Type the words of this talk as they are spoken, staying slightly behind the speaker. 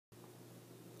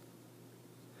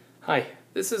Hi,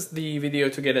 this is the video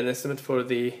to get an estimate for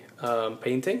the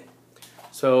painting.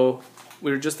 So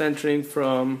we're just entering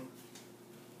from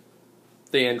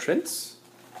the entrance.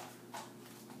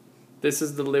 This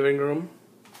is the living room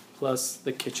plus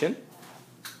the kitchen.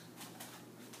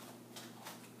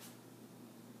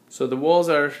 So the walls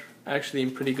are actually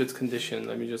in pretty good condition.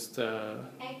 Let me just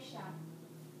Eggshell.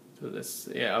 do this.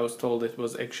 Yeah, I was told it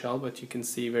was eggshell, but you can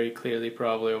see very clearly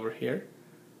probably over here.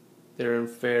 They're in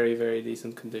very, very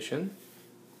decent condition.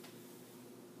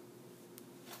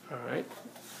 Alright.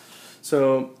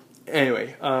 So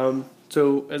anyway,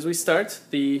 so as we start,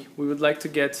 we would like to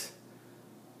get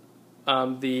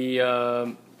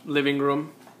the living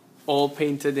room all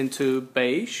painted into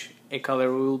beige, a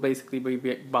color we will basically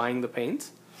be buying the paint.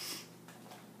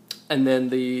 And then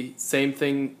the same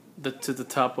thing to the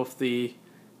top of the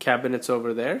cabinets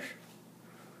over there.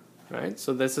 Right.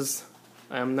 So this is.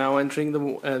 I am now entering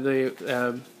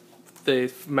the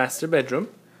master bedroom.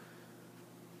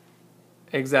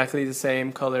 Exactly the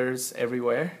same colors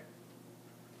everywhere.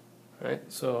 Right.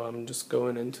 So I'm just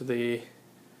going into the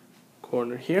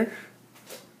corner here,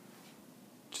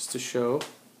 just to show.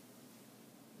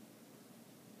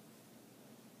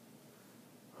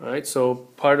 Alright, so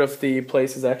part of the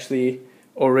place is actually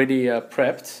already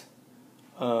prepped.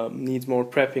 Needs more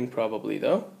prepping probably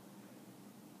though.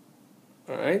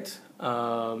 Alright,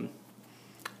 so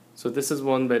this is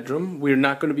one bedroom. We're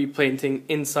not going to be painting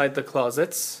inside the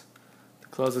closets. The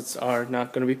closets are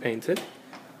not going to be painted.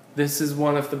 This is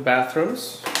one of the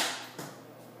bathrooms.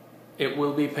 It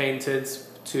will be painted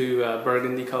to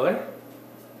burgundy color.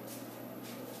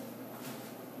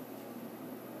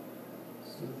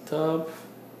 This is the tub.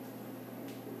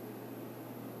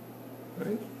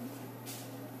 Right.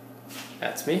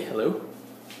 That's me, hello.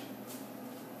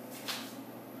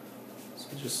 So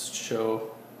just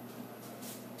show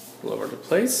all over the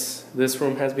place. This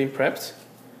room has been prepped.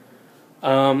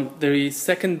 The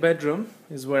second bedroom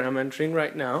is where I'm entering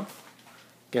right now.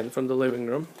 Again, from the living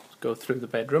room, go through the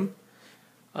bedroom.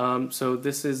 So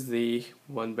this is the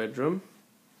one bedroom.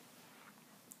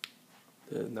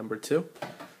 The number 2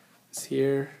 is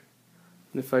here.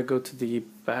 And if I go to the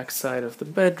back side of the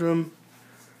bedroom,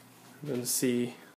 I'm going to see